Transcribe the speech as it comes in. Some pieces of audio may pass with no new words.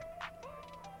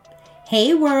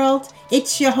Hey world,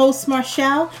 it's your host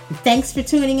Marshall. Thanks for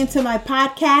tuning into my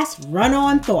podcast, Run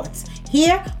On Thoughts.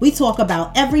 Here we talk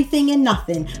about everything and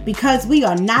nothing because we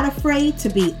are not afraid to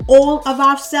be all of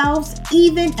ourselves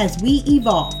even as we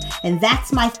evolve. And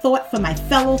that's my thought for my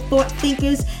fellow thought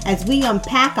thinkers as we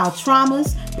unpack our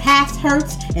traumas, past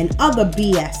hurts, and other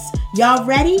BS. Y'all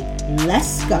ready?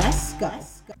 Let's go.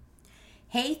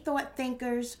 Hey thought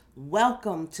thinkers,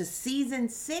 welcome to season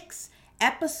 6.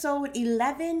 Episode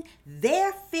 11,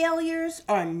 their failures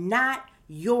are not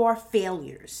your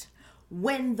failures.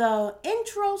 When the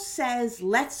intro says,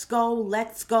 let's go,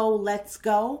 let's go, let's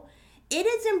go, it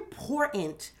is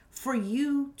important for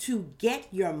you to get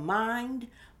your mind,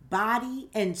 body,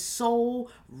 and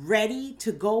soul ready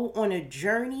to go on a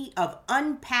journey of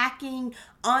unpacking,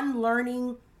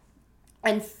 unlearning,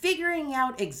 and figuring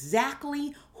out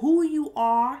exactly who you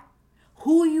are,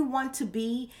 who you want to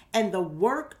be, and the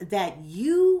work that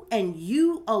you and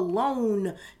you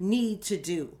alone need to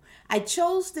do. I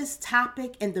chose this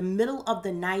topic in the middle of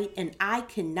the night and I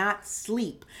cannot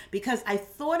sleep because I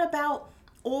thought about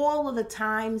all of the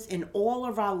times in all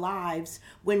of our lives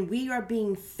when we are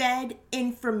being fed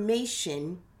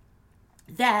information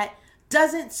that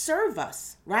doesn't serve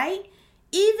us, right?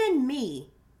 Even me,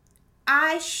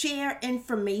 I share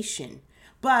information,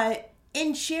 but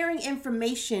in sharing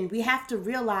information, we have to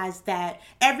realize that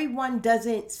everyone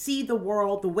doesn't see the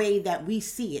world the way that we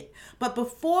see it. But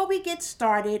before we get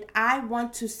started, I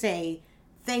want to say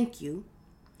thank you.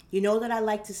 You know that I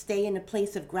like to stay in a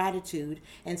place of gratitude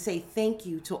and say thank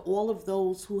you to all of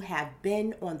those who have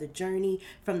been on the journey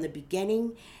from the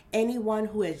beginning, anyone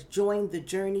who has joined the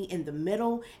journey in the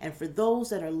middle, and for those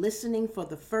that are listening for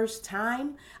the first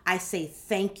time, I say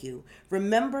thank you.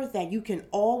 Remember that you can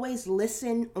always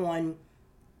listen on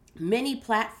many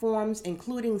platforms,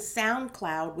 including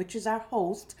SoundCloud, which is our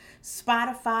host,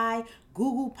 Spotify,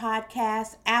 Google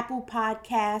Podcasts, Apple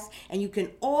Podcasts, and you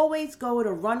can always go to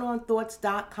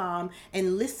runonthoughts.com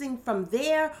and listen from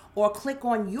there or click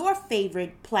on your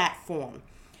favorite platform.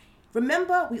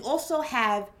 Remember, we also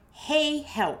have Hey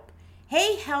Help.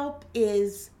 Hey Help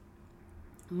is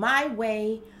my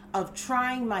way of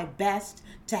trying my best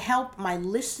to help my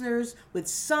listeners with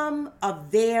some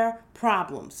of their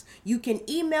problems. You can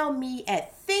email me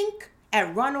at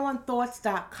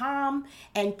think@runonthoughts.com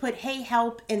and put Hey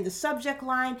Help in the subject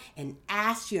line and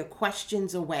ask your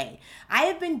questions away. I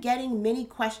have been getting many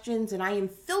questions and I am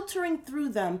filtering through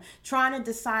them, trying to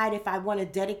decide if I want to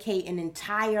dedicate an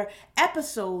entire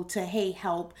episode to Hey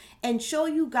Help and show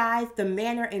you guys the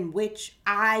manner in which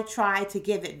I try to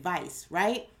give advice,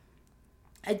 right?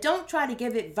 I don't try to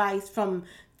give advice from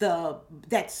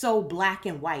that's so black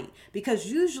and white because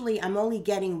usually I'm only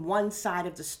getting one side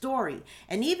of the story.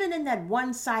 And even in that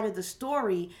one side of the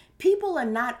story, people are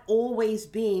not always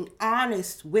being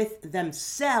honest with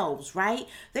themselves, right?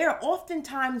 There are often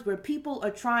times where people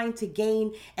are trying to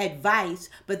gain advice,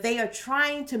 but they are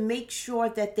trying to make sure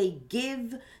that they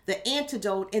give the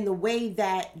antidote in the way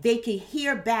that they can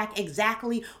hear back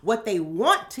exactly what they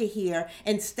want to hear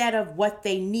instead of what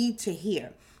they need to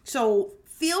hear. So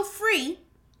feel free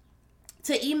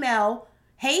to email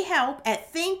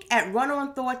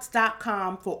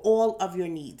heyhelp@runonthoughts.com for all of your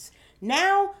needs.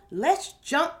 Now, let's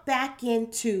jump back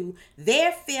into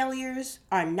their failures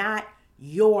are not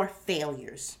your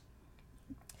failures.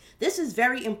 This is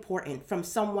very important from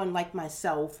someone like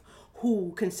myself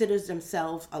who considers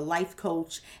themselves a life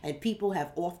coach and people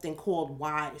have often called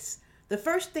wise. The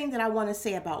first thing that I want to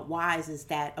say about wise is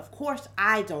that, of course,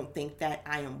 I don't think that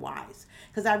I am wise.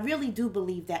 Because I really do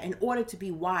believe that in order to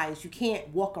be wise, you can't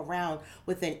walk around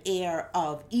with an air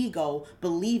of ego,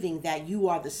 believing that you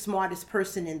are the smartest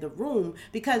person in the room,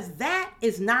 because that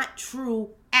is not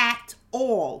true at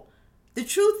all. The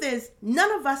truth is,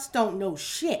 none of us don't know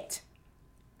shit.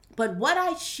 But what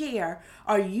I share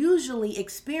are usually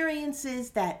experiences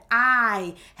that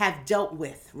I have dealt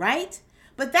with, right?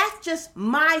 But that's just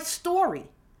my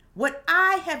story. What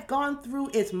I have gone through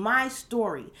is my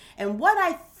story. And what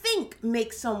I think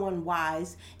makes someone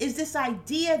wise is this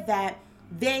idea that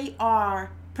they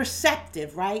are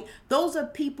perceptive, right? Those are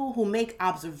people who make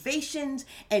observations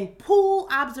and pool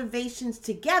observations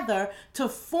together to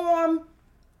form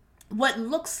what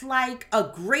looks like a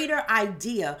greater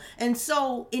idea. And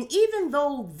even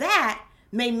though that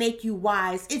may make you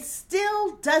wise, it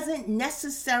still doesn't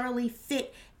necessarily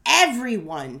fit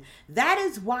everyone. That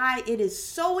is why it is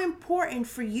so important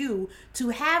for you to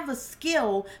have a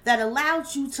skill that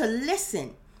allows you to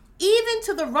listen, even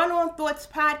to the Run On Thoughts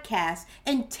podcast,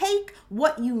 and take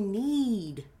what you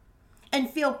need and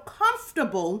feel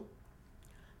comfortable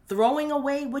throwing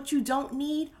away what you don't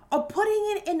need, or putting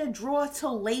it in a drawer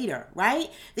till later, right?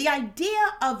 The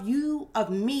idea of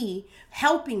me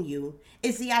helping you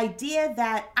is the idea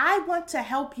that I want to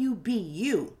help you be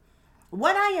you.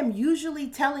 What I am usually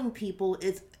telling people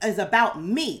is about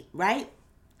me, right?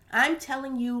 I'm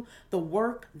telling you the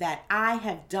work that I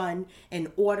have done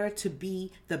in order to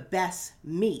be the best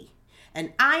me.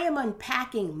 And I am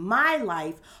unpacking my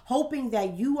life, hoping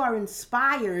that you are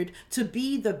inspired to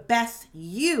be the best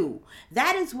you.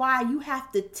 That is why you have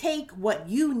to take what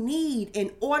you need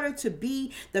in order to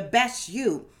be the best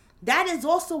you. That is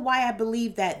also why I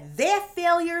believe that their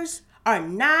failures are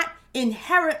not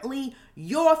inherently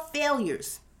your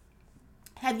failures.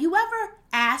 Have you ever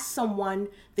asked someone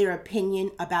their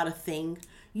opinion about a thing?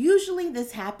 Usually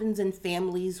this happens in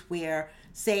families where,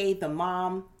 say, the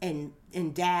mom and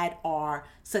dad are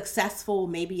successful,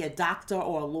 maybe a doctor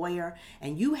or a lawyer,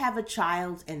 and you have a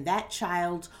child and that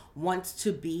child wants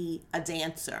to be a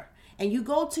dancer. And you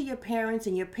go to your parents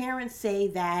and your parents say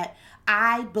that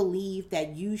I believe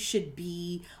that you should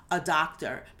be a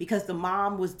doctor because the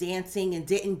mom was dancing and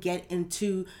didn't get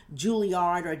into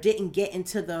Juilliard or didn't get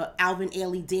into the Alvin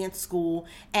Ailey dance school.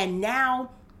 And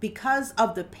now, because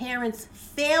of the parents'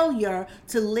 failure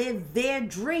to live their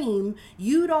dream,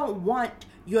 you don't want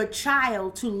your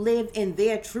child to live in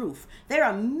their truth. There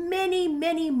are many,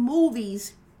 many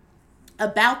movies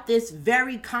about this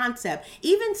very concept.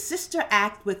 Even Sister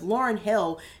Act with Lauryn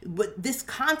Hill, with this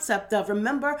concept of,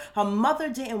 remember, her mother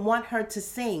didn't want her to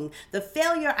sing. The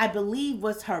failure, I believe,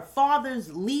 was her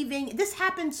father's leaving. This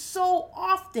happens so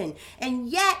often. And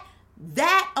yet,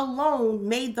 that alone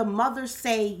made the mother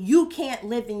say, you can't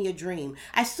live in your dream.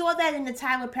 I saw that in the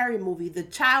Tyler Perry movie. The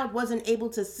child wasn't able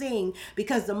to sing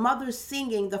because the mother's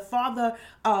singing. The father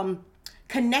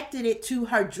connected it to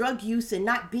her drug use and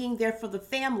not being there for the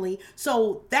family.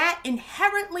 So that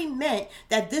inherently meant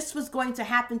that this was going to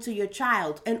happen to your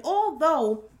child. And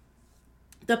although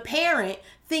the parent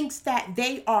thinks that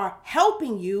they are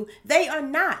helping you, they are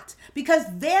not, because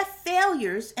their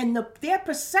failures and their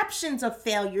perceptions of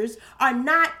failures are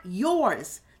not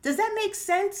yours. Does that make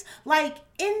sense? Like,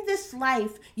 in this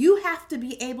life, you have to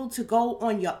be able to go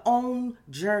on your own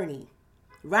journey,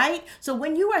 right? So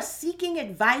when you are seeking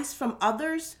advice from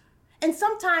others, and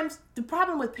sometimes the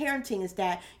problem with parenting is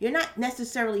that you're not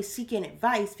necessarily seeking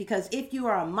advice, because if you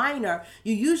are a minor,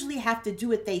 you usually have to do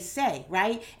what they say,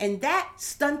 right? And that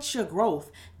stunts your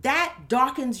growth. That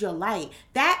darkens your light.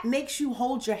 That makes you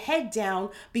hold your head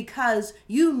down because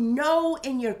you know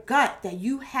in your gut that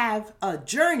you have a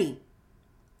journey.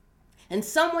 And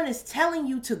someone is telling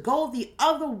you to go the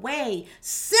other way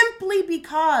simply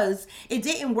because it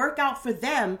didn't work out for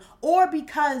them, or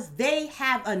because they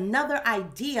have another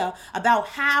idea about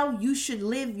how you should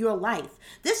live your life.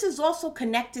 This is also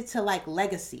connected to like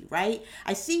legacy, right?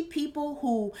 I see people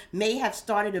who may have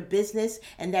started a business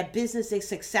and that business is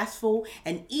successful.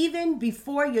 And even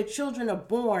before your children are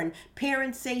born,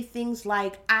 parents say things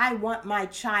like, I want my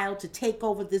child to take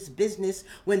over this business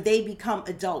when they become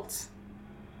adults.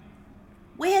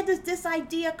 Where does this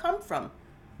idea come from?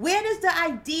 Where does the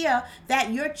idea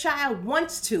that your child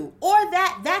wants to, or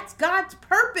that that's God's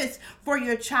purpose for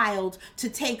your child to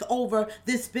take over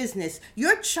this business?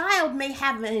 Your child may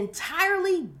have an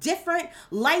entirely different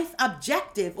life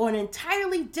objective or an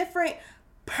entirely different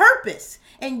purpose,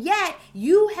 and yet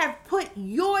you have put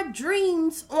your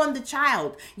dreams on the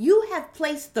child. You have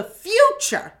placed the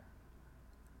future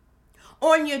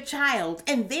on your child,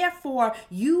 and therefore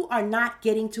you are not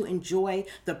getting to enjoy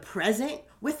the present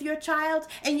with your child,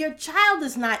 and your child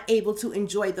is not able to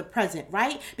enjoy the present,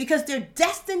 right? Because their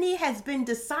destiny has been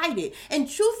decided. And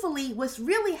truthfully, what's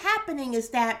really happening is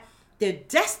that their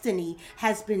destiny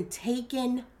has been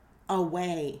taken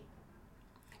away.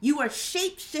 You are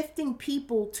shape-shifting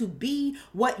people to be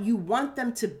what you want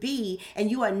them to be, and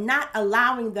you are not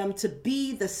allowing them to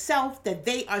be the self that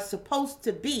they are supposed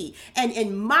to be. And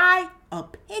in my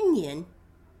opinion,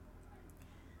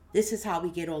 this is how we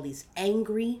get all these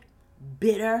angry,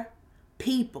 bitter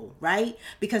people, right?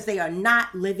 Because they are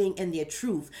not living in their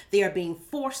truth. They are being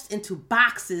forced into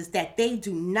boxes that they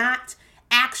do not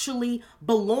actually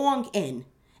belong in.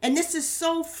 And this is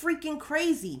so freaking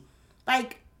crazy.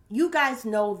 Like, you guys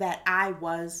know that I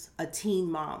was a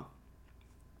teen mom.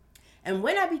 And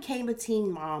when I became a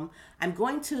teen mom, I'm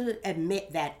going to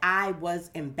admit that I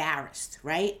was embarrassed,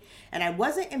 right? And I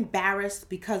wasn't embarrassed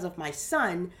because of my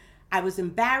son. I was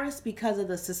embarrassed because of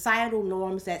the societal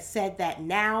norms that said that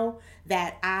now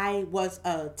that I was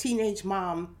a teenage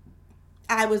mom,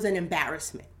 I was an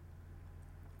embarrassment,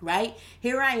 right?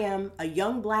 Here I am, a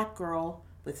young black girl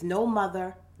with no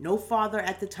mother, no father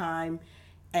at the time,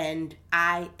 and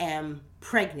I am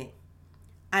pregnant.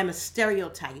 I'm a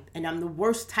stereotype, and I'm the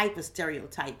worst type of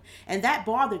stereotype. And that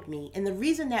bothered me. And the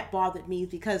reason that bothered me is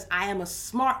because I am a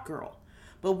smart girl.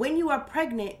 But when you are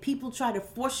pregnant, people try to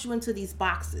force you into these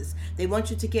boxes. They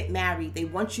want you to get married. They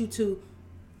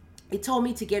told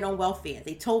me to get on welfare.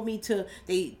 They told me to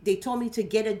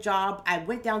get a job. I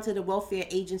went down to the welfare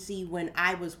agency when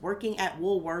I was working at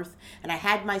Woolworth, and I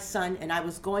had my son, and I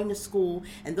was going to school,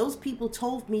 and those people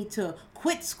told me to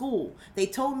quit school. They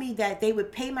told me that they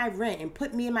would pay my rent and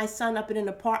put me and my son up in an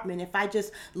apartment if I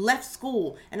just left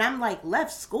school. And I'm like,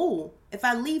 left school? If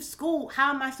I leave school,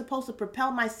 how am I supposed to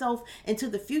propel myself into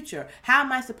the future? How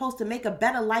am I supposed to make a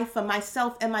better life for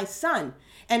myself and my son?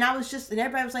 And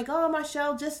everybody was like, oh,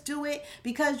 Marshall, just do it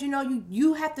because,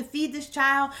 you have to feed this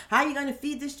child. How are you going to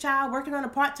feed this child working on a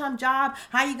part-time job?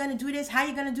 How are you going to do this? How are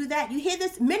you going to do that? You hear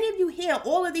this? Many of you hear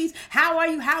all of these, how are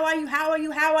you? How are you? How are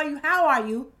you? How are you? How are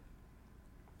you?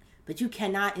 But you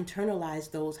cannot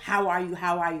internalize those, how are you,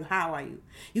 how are you, how are you?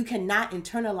 You cannot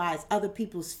internalize other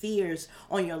people's fears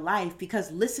on your life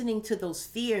because listening to those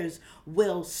fears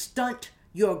will stunt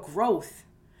your growth.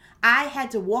 I had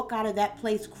to walk out of that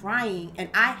place crying, and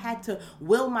I had to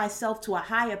will myself to a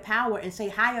higher power and say,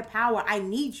 higher power, I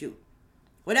need you.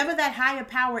 Whatever that higher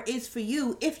power is for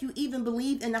you, if you even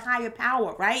believe in the higher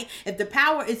power, right? If the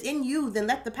power is in you, then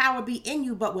let the power be in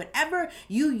you. But whatever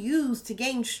you use to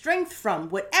gain strength from,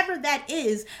 whatever that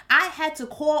is, I had to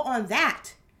call on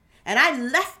that. And I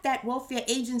left that welfare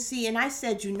agency and I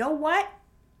said, you know what?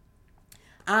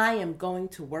 I am going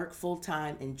to work full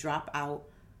time and drop out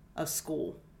of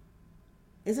school.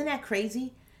 Isn't that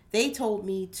crazy? They told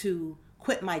me to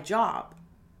quit my job.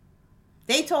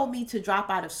 They told me to drop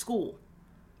out of school.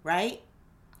 Right?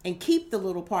 And keep the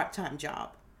little part-time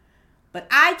job. But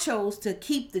I chose to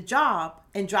keep the job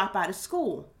and drop out of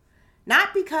school.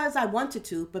 Not because I wanted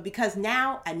to, but because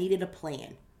now I needed a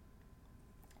plan.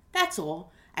 That's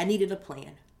all. I needed a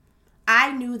plan.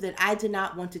 I knew that I did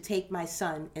not want to take my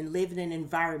son and live in an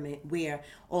environment where,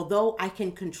 although I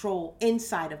can control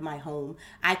inside of my home,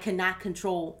 I cannot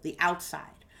control the outside.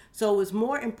 So it was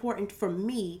more important for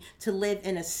me to live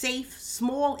in a safe,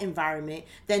 small environment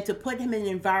than to put him in an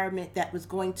environment that was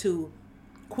going to,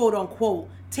 quote unquote,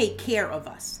 take care of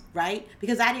us, right?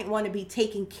 Because I didn't want to be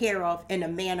taken care of in a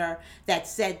manner that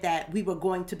said that we were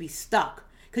going to be stuck.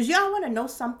 Because y'all want to know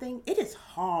something? It is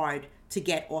hard to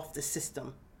get off the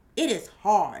system. It is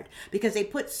hard because they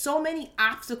put so many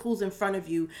obstacles in front of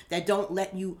you that don't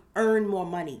let you earn more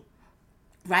money.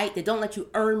 Right? They don't let you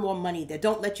earn more money. They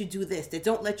don't let you do this. They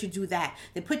don't let you do that.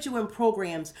 They put you in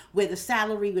programs where the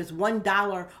salary is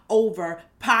 $1 over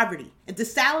poverty. If the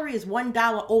salary is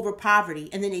 $1 over poverty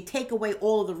and then they take away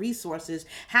all of the resources,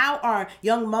 how are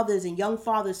young mothers and young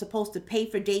fathers supposed to pay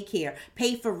for daycare,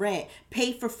 pay for rent,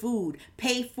 pay for food,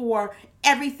 pay for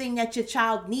everything that your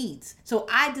child needs? So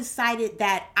I decided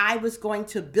that I was going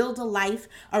to build a life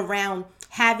around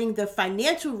having the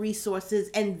financial resources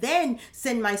and then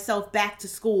send myself back to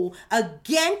school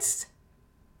against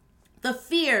the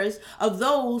fears of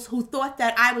those who thought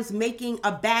that I was making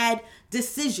a bad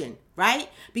decision, right?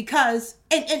 Because,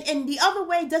 and the other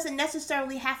way doesn't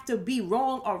necessarily have to be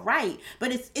wrong or right,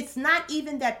 but it's not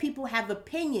even that people have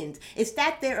opinions. It's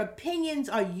that their opinions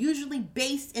are usually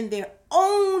based in their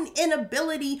own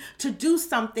inability to do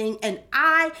something, and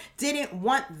I didn't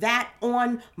want that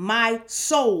on my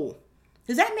soul.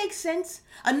 Does that make sense?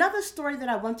 Another story that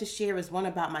I want to share is one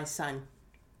about my son.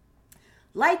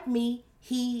 Like me,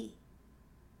 he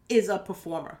is a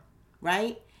performer,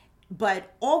 right?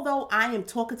 But although I am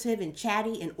talkative and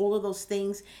chatty and all of those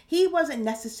things, he wasn't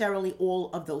necessarily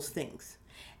all of those things.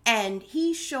 And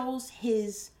he shows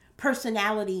his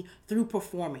personality through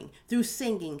performing, through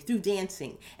singing, through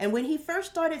dancing. And when he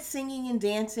first started singing and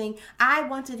dancing, I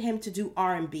wanted him to do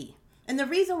R&B. And the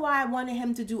reason why I wanted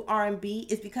him to do R&B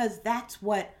is because that's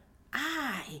what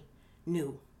I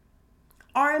knew.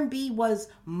 R&B was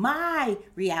my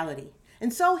reality.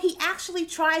 And so he actually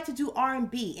tried to do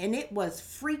R&B, and it was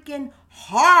freaking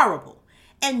horrible.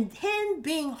 And him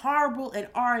being horrible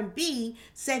at R&B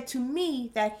said to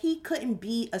me that he couldn't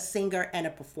be a singer and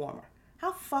a performer.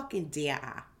 How fucking dare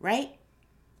I, right?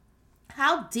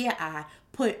 How dare I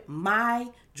put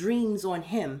my dreams on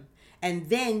him and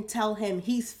then tell him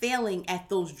he's failing at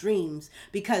those dreams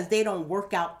because they don't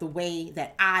work out the way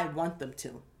that I want them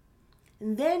to.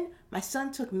 And then my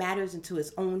son took matters into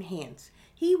his own hands.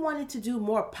 He wanted to do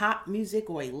more pop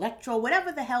music or electro,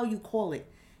 whatever the hell you call it.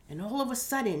 And all of a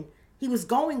sudden, he was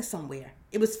going somewhere.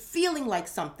 It was feeling like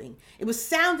something. It was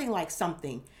sounding like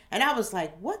something. And I was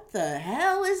like, what the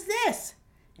hell is this?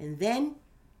 And then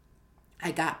I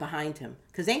got behind him.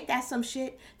 Because ain't that some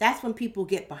shit? That's when people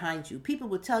get behind you. People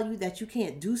will tell you that you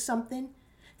can't do something,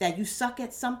 that you suck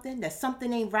at something, that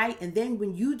something ain't right. And then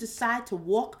when you decide to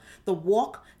walk the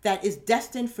walk that is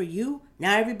destined for you,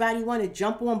 now everybody want to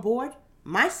jump on board,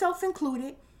 myself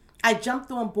included. I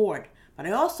jumped on board, but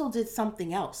I also did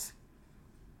something else.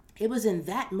 It was in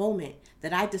that moment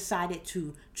that I decided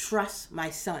to trust my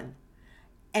son.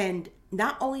 And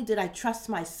not only did I trust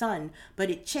my son, but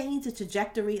it changed the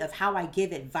trajectory of how I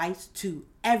give advice to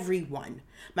everyone.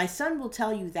 My son will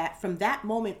tell you that from that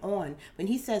moment on, when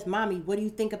he says, "Mommy, what do you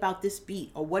think about this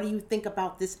beat?" Or "What do you think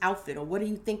about this outfit?" Or "What do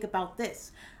you think about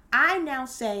this?" I now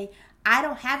say, I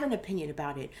don't have an opinion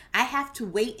about it. I have to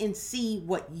wait and see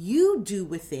what you do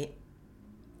with it.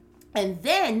 And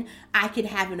then I can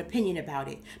have an opinion about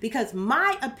it, because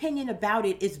my opinion about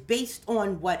it is based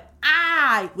on what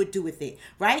I would do with it,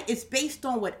 right? It's based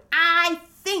on what I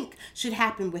think should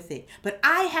happen with it. But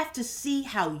I have to see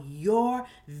how your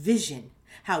vision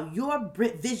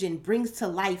brings to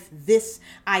life this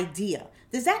idea.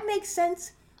 Does that make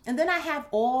sense? And then I have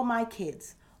all my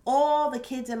kids. All the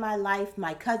kids in my life,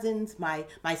 my cousins, my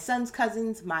son's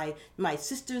cousins, my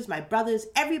sisters, my brothers,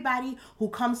 everybody who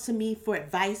comes to me for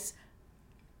advice.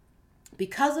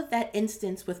 Because of that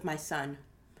instance with my son,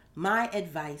 my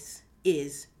advice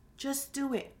is just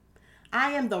do it.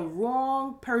 I am the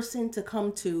wrong person to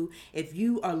come to if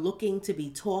you are looking to be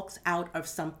talked out of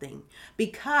something.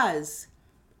 Because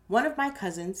one of my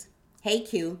cousins, hey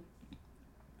Q,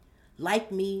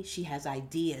 like me, she has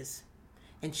ideas.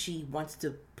 And she wants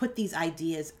to put these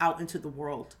ideas out into the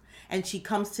world. And she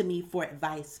comes to me for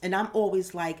advice. And I'm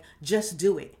always like, just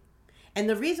do it. And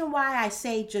the reason why I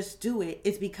say just do it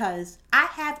is because I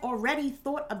have already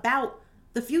thought about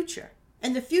the future.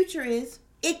 And the future is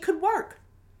it could work.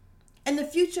 And the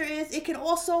future is it could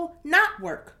also not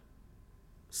work.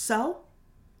 So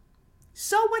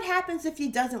what happens if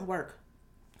it doesn't work?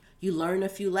 You learn a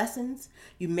few lessons.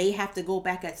 You may have to go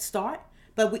back at start.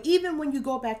 But even when you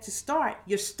go back to start,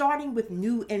 you're starting with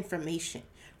new information,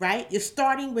 right? You're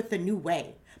starting with a new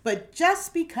way. But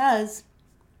just because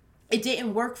it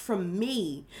didn't work for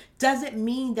me doesn't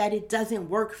mean that it doesn't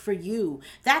work for you.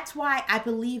 That's why I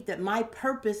believe that my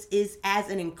purpose is as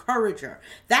an encourager.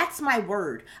 That's my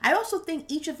word. I also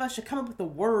think each of us should come up with a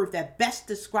word that best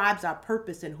describes our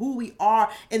purpose and who we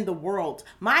are in the world.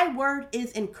 My word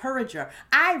is encourager.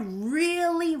 I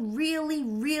really, really,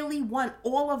 really want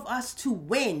all of us to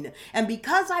win. And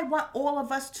because I want all of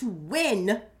us to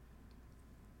win,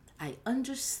 I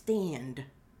understand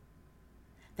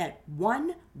that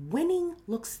one, winning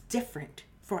looks different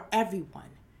for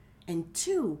everyone. And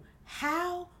two,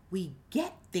 how we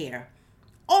get there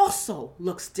also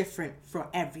looks different for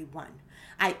everyone.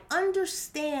 I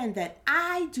understand that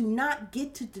I do not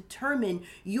get to determine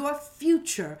your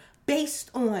future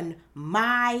based on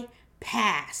my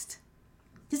past.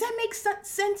 Does that make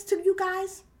sense to you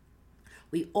guys?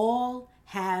 We all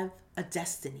have a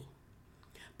destiny.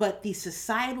 But these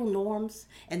societal norms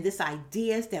and this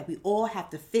ideas that we all have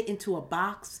to fit into a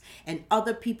box and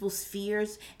other people's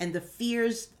fears and the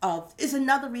fears of is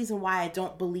another reason why I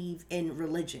don't believe in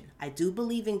religion. I do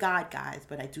believe in God, guys,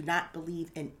 but I do not believe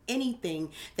in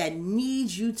anything that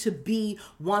needs you to be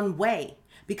one way.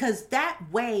 Because that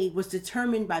way was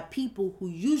determined by people who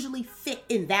usually fit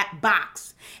in that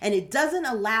box. And it doesn't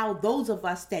allow those of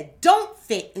us that don't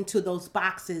fit into those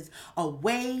boxes a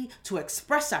way to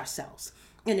express ourselves.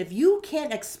 And if you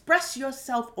can't express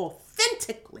yourself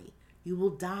authentically, you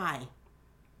will die.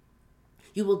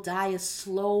 You will die a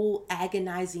slow,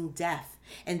 agonizing death.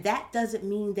 And that doesn't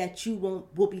mean that you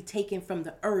will be taken from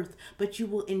the earth, but you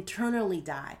will internally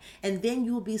die. And then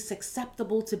you will be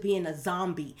susceptible to being a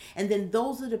zombie. And then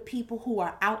those are the people who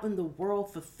are out in the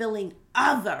world fulfilling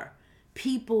other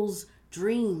people's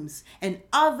dreams and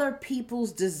other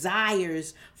people's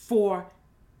desires for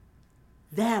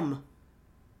them.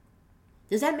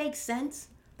 Does that make sense?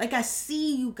 Like, I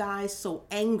see you guys so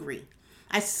angry.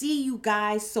 I see you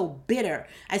guys so bitter.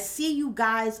 I see you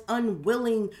guys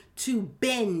unwilling to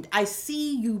bend. I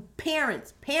see you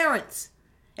parents.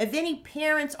 If any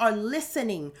parents are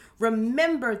listening,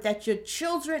 remember that your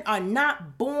children are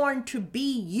not born to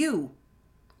be you.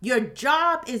 Your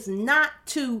job is not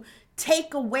to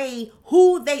take away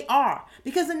who they are.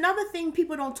 Because another thing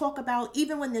people don't talk about,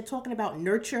 even when they're talking about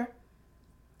nurture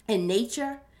and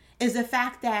nature, is the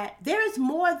fact that there is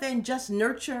more than just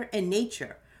nurture and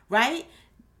nature, right?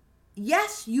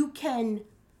 Yes, you can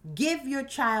give your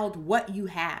child what you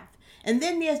have. And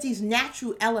then there's these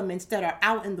natural elements that are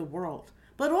out in the world.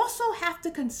 But also have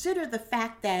to consider the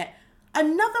fact that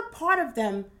another part of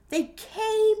them, they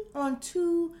came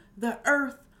onto the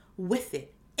earth with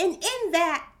it. And in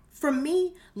that, for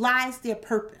me, lies their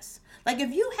purpose. Like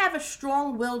if you have a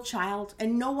strong-willed child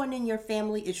and no one in your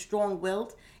family is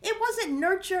strong-willed, it wasn't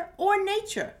nurture or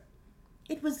nature.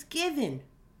 It was given,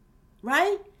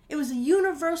 right? It was a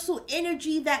universal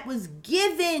energy that was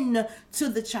given to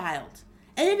the child.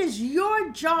 And it is your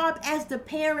job as the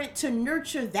parent to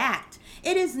nurture that.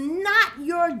 It is not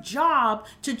your job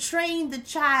to train the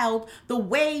child the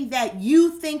way that you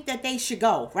think that they should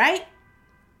go, right?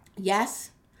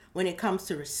 Yes, when it comes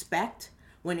to respect,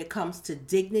 when it comes to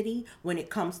dignity, when it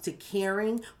comes to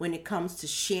caring, when it comes to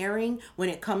sharing, when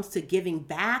it comes to giving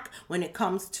back, when it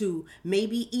comes to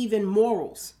maybe even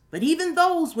morals. But even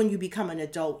those, when you become an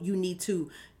adult, you need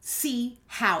to see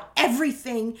how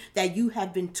everything that you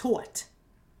have been taught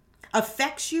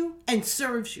affects you and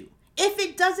serves you. If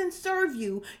it doesn't serve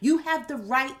you, you have the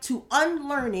right to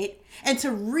unlearn it and to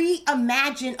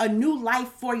reimagine a new life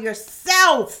for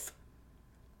yourself.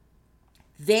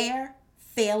 Their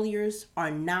failures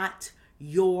are not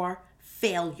your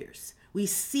failures. We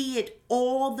see it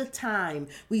all the time.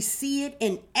 We see it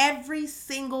in every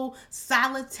single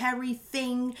solitary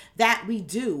thing that we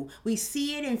do. We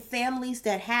see it in families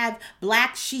that have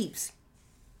black sheeps.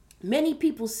 Many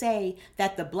people say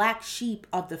that the black sheep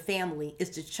of the family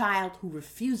is the child who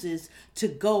refuses to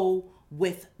go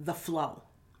with the flow,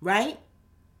 right?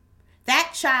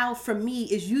 That child, for me,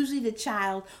 is usually the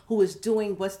child who is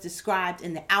doing what's described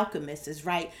in The Alchemist as,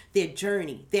 right, their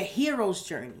journey, their hero's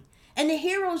journey. And the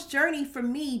hero's journey, for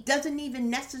me, doesn't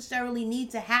even necessarily need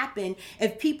to happen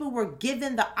if people were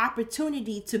given the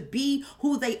opportunity to be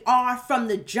who they are from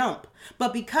the jump.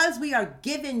 But because we are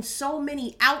given so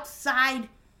many outside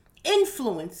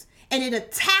influence, and it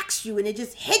attacks you and it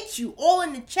just hits you all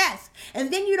in the chest,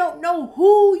 and then you don't know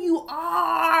who you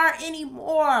are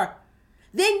anymore.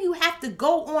 Then you have to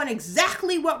go on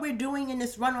exactly what we're doing in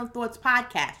this Run on Thoughts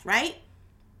podcast, right?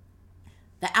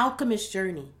 The alchemist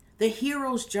journey, the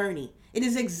hero's journey. It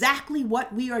is exactly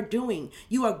what we are doing.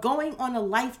 You are going on a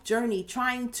life journey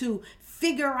trying to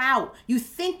figure out. You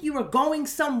think you are going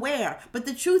somewhere, but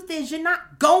the truth is you're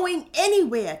not going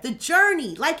anywhere. The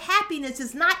journey, like happiness,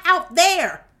 is not out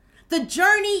there. The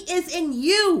journey is in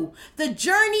you. The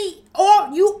journey,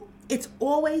 it's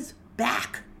always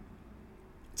back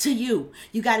to you.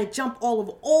 You got to jump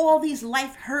over all these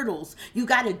life hurdles. You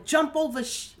got to jump over,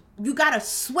 you got to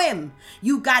swim.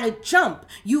 You got to jump.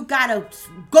 You got to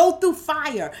go through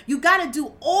fire. You got to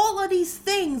do all of these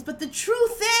things. But the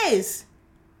truth is,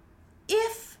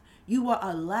 if you are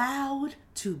allowed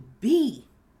to be,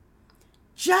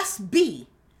 just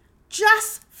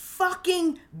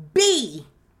fucking be,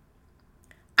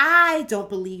 I don't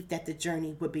believe that the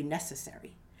journey would be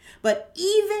necessary. But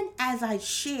even as I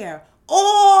share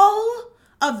all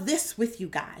of this with you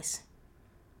guys,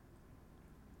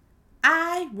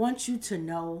 I want you to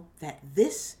know that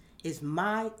this is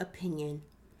my opinion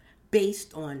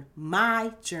based on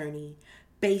my journey,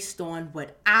 based on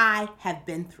what I have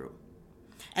been through.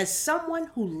 As someone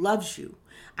who loves you,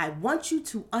 I want you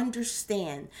to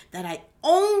understand that I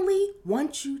only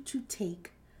want you to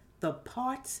take the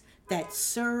parts that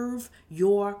serve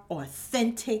your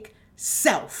authentic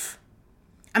self.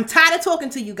 I'm tired of talking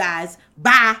to you guys.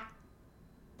 Bye.